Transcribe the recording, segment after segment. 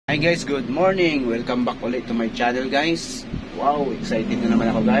Hi guys, good morning! Welcome back ulit to my channel guys. Wow, excited na naman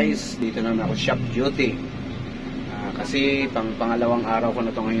ako guys. Dito na naman ako shop duty. Kasi pangalawang araw ko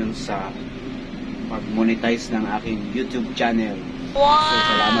na to ngayon sa mag-monetize ng aking YouTube channel. Wow! So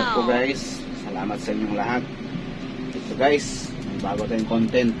salamat po guys. Salamat sa inyong lahat. Ito guys, may bago tayong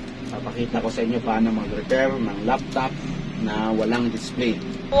content. Papakita ko sa inyo paano mag-repair ng laptop na walang display.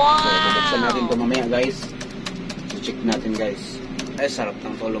 Wow! So bubuksan natin ito mamaya guys. So check natin guys. Ay, sarap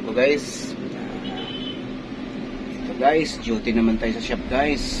ng tulog ko guys. Ito guys, duty naman tayo sa shop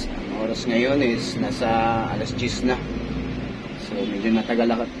guys. Ang oras ngayon is nasa alas 10 na. So medyo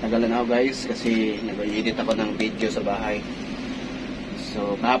natagalan ako guys kasi nag-edit ako ng video sa bahay.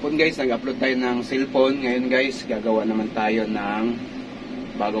 So kahapon guys, nag-upload tayo ng cellphone. Ngayon guys, gagawa naman tayo ng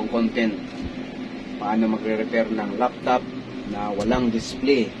bagong content. Paano magre-repair ng laptop na walang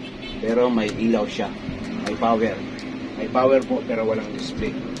display pero may ilaw siya, may power. May power po pero walang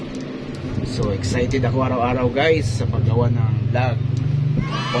display. So excited ako araw-araw guys sa paggawa ng vlog,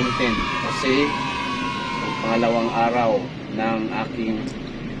 content, kasi pangalawang araw ng aking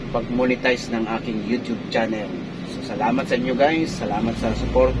pag-monetize ng aking YouTube channel. So salamat sa inyo guys, salamat sa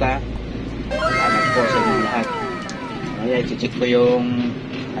suporta, salamat po sa inyo lahat. Ngayon i-check ko yung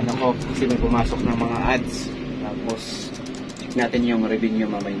ano ko kasi may pumasok ng mga ads, tapos check natin yung revenue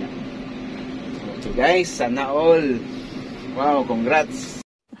mamaya. Okay guys, sana all. Wow, congrats!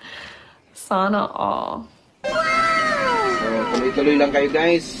 Sana all. So, tuloy-tuloy lang kayo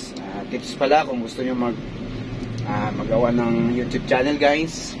guys. Tips pala kung gusto nyo magawa ng YouTube channel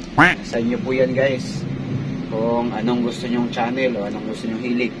guys. Sa inyo po yan guys. Kung anong gusto nyong channel o anong gusto nyong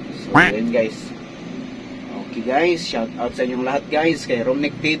hilig. So, yun guys. Okay guys, shout out sa inyong lahat guys. Kay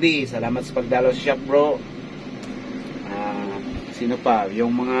Romnick TV, salamat sa pagdalaw sa shop bro. Sino pa?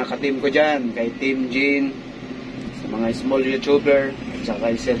 Yung mga ka-team ko dyan. Kay Team Jean, mga small YouTuber, at saka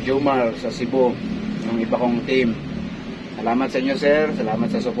kay Sir Jomar sa Cebu, yung iba kong team. Salamat sa inyo sir,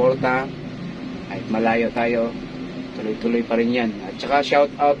 salamat sa suporta. Kahit malayo tayo, tuloy-tuloy pa rin yan. At saka shout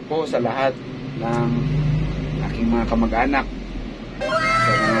out po sa lahat ng aking mga kamag-anak,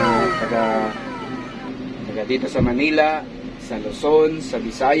 sa mga taga dito sa Manila, sa Luzon, sa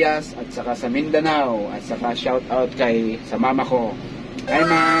Visayas, at saka sa Mindanao. At saka shout out sa mama ko. Hi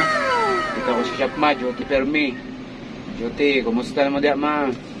ma, dito ako sa shop ma, duty per me. Duty, kumusta naman diya ma?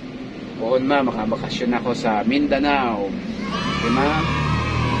 Poon ma, makabakasyon ako sa Mindanao. Okay ma?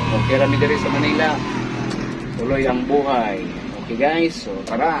 Okay rami diri sa Manila. Tuloy ang buhay. Okay guys, so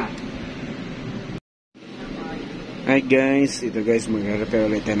tara. Hi guys, ito guys, mag-repair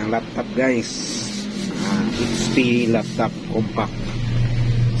ulit tayo ng laptop guys. HP laptop Compaq.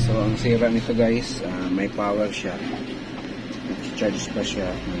 So ang sira nito guys, may power siya. Nag-charge pa siya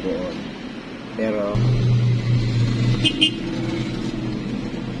doon. Pero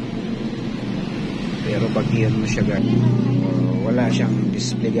bagian mo siya guys, wala siyang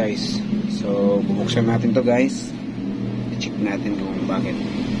display guys. So bubuksan natin to guys, i-check natin kung bakit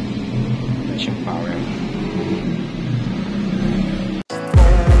wala siyang power.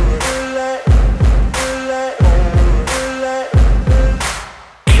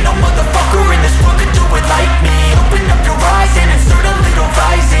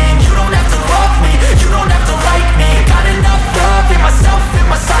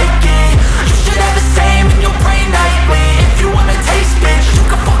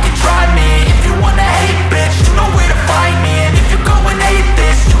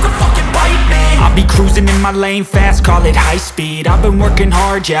 My lane fast, call it high speed. I've been working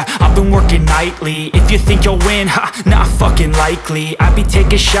hard, yeah, I've been working nightly. If you think you'll win, ha, not fucking likely. I be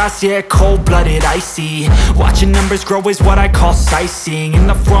taking shots, yeah, cold-blooded, icy. Watching numbers grow is what I call sightseeing. In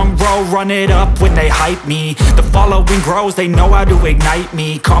the front row, run it up when they hype me. The following grows, they know how to ignite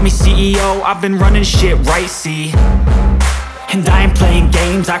me. Call me CEO, I've been running shit right, see. And I ain't playing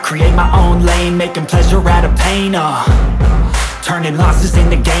games, I create my own lane, making pleasure out of pain, turning losses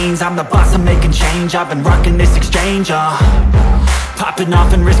into gains. I'm the boss, I'm making change. I've been rocking this exchange, popping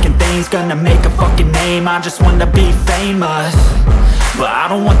off and risking things. Gonna make a fucking name. I just wanna be famous, but I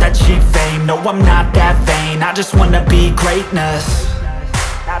don't want that cheap fame. No, I'm not that vain. I just wanna be greatness.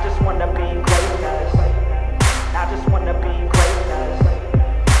 I just wanna be greatness. I just wanna be greatness.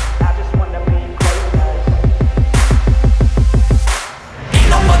 I just wanna be greatness. Ain't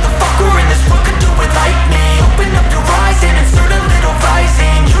no motherfucker in this world could do it like me. Open up your eyes and insert a little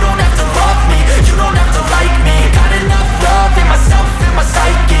rising. You don't have to love me, you don't have to like me. Got enough love in myself, in my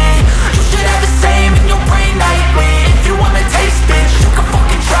psyche. You should have the same in your brain nightly. If you wanna taste, bitch, you can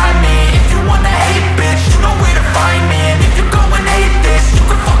fucking try me. If you wanna hate, bitch, you know where to find me. And if you go and hate this, you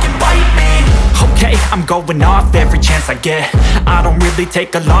can fucking bite me. Okay, I'm going off every chance I get. I I don't really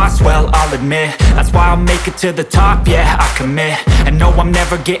take a loss, well, I'll admit. That's why I'll make it to the top, yeah, I commit. And no, I'm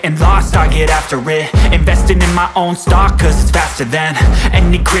never getting lost, I get after it. Investing in my own stock, cause it's faster than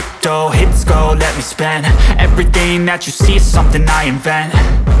any crypto hits go, let me spend. Everything that you see is something I invent,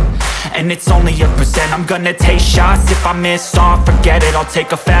 and it's only a percent. I'm gonna take shots, if I miss all, forget it. I'll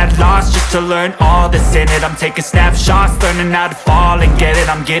take a fat loss just to learn all that's in it. I'm taking snapshots, learning how to fall and get it.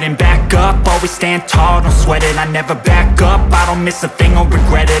 I'm getting back up, always stand tall, don't sweat it. I never back up, I don't miss a thing or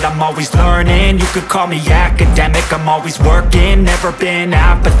regret it. I'm always learning, you could call me academic. I'm always working, never been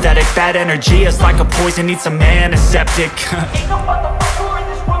apathetic. Bad energy is like a poison, needs some antiseptic. Ain't no motherfucker in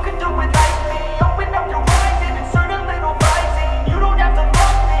this world can do it like me. Open up your eyes and insert a little rising. You don't have to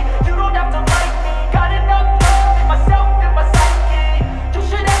love me, you don't have to like me. Got enough love in myself and my psyche. You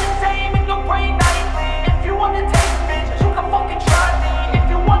should have the same in your brain nightly. If you wanna taste, bitch, you can fucking try me. If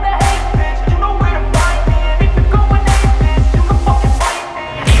you wanna hate, bitch, you know where to find me. And if you're going hate, bitch, you can fucking fight me.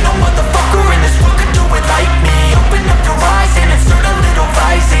 Ain't no motherfucker in this world can do it like me. Open up your eyes and insert a little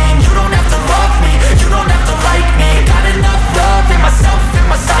rising. You don't have to love me, you don't have to like me. Got enough love in myself and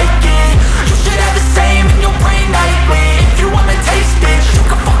my psyche. You should have the same in your brain nightly. If you wanna taste, bitch, you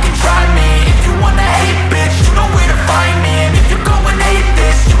can fucking try me. If you wanna hate, bitch, you know where to find me. And if you're going hate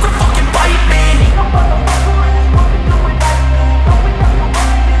this, you can fucking bite me. Ain't no motherfucker in this world can do it like me. Open up your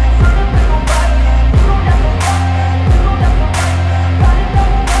eyes and insert a little rising. You don't have to love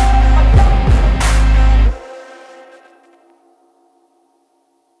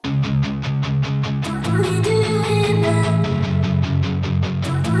me, you don't have to like me. Got enough love in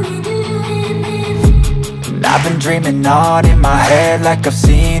myself. I've been dreaming on in my head like I've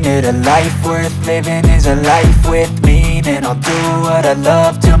seen it. A life worth living is a life with meaning. I'll do what I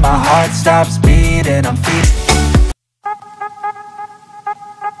love till my heart stops beating. I'm feeding.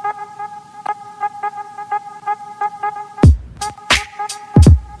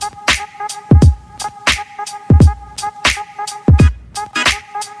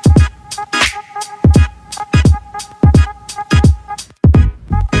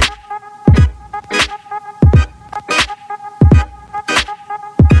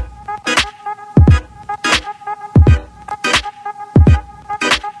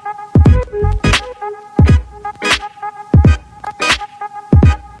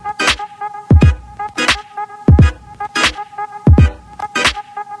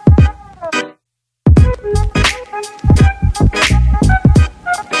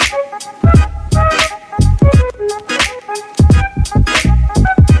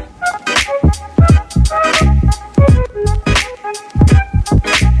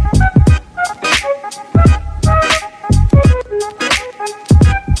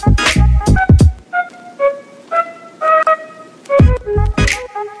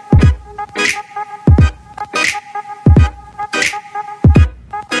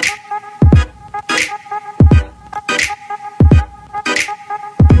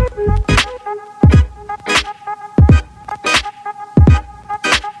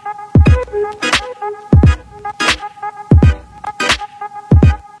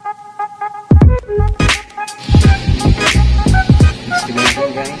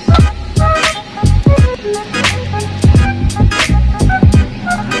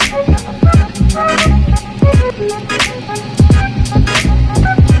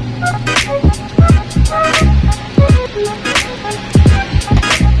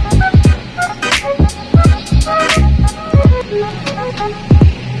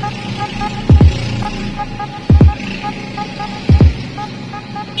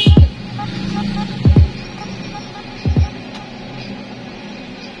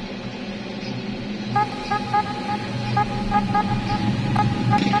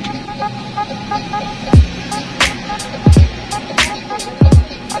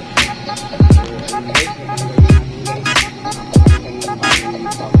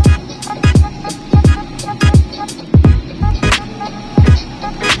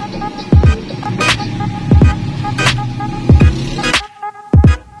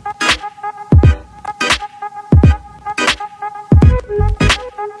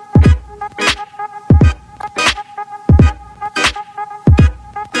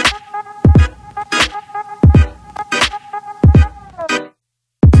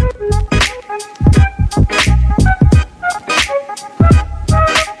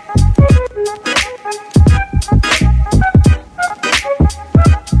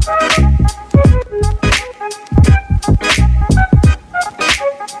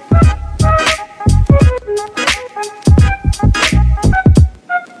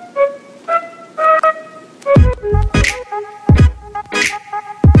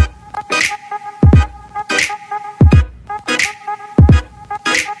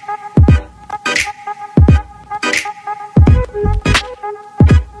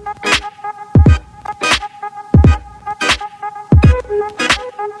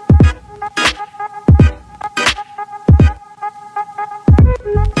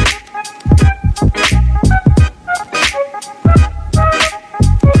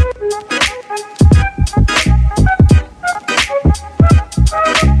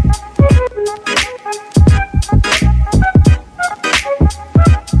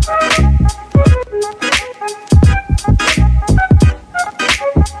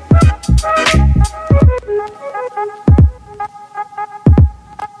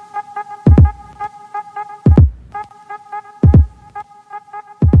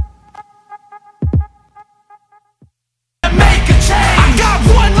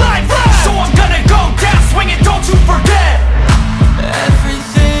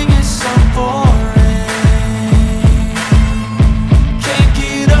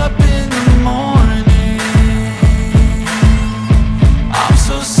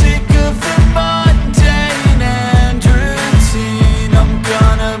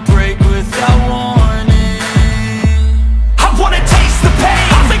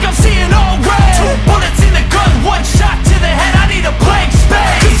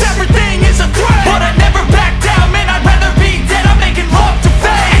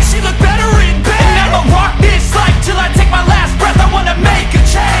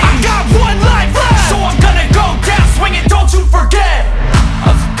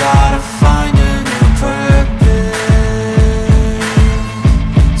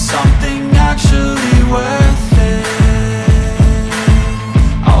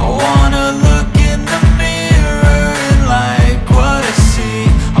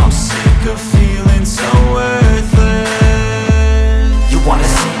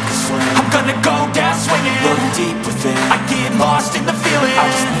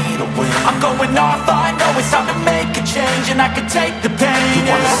 I can take the pain. You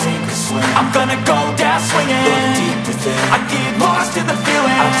wanna sink or swim? I'm gonna go down swinging. Look deep within. I get lost in the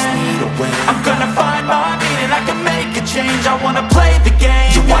feeling. I just need a win. I'm gonna find my meaning. I can make a change. I wanna play the game.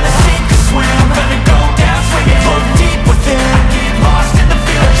 You wanna sink or swim? I'm gonna go down swinging. Look deep within. I get lost in the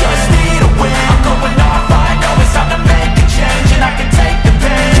feeling. I just need a win. I'm going off. I know it's time to make a change, and I can take the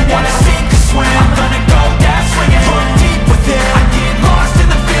pain. You wanna sink or swim? I'm gonna go down swinging. Look deep within. I get lost in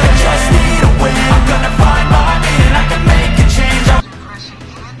the feeling. I just need a win. I'm gonna find my meaning. I can make a change.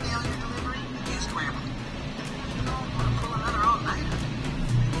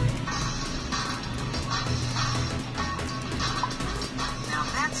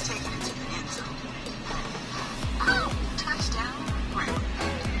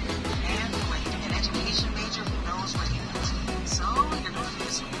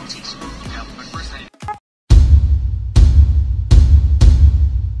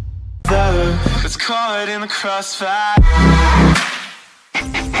 It's caught in the crossfire.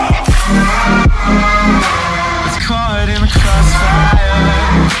 It's caught in the crossfire.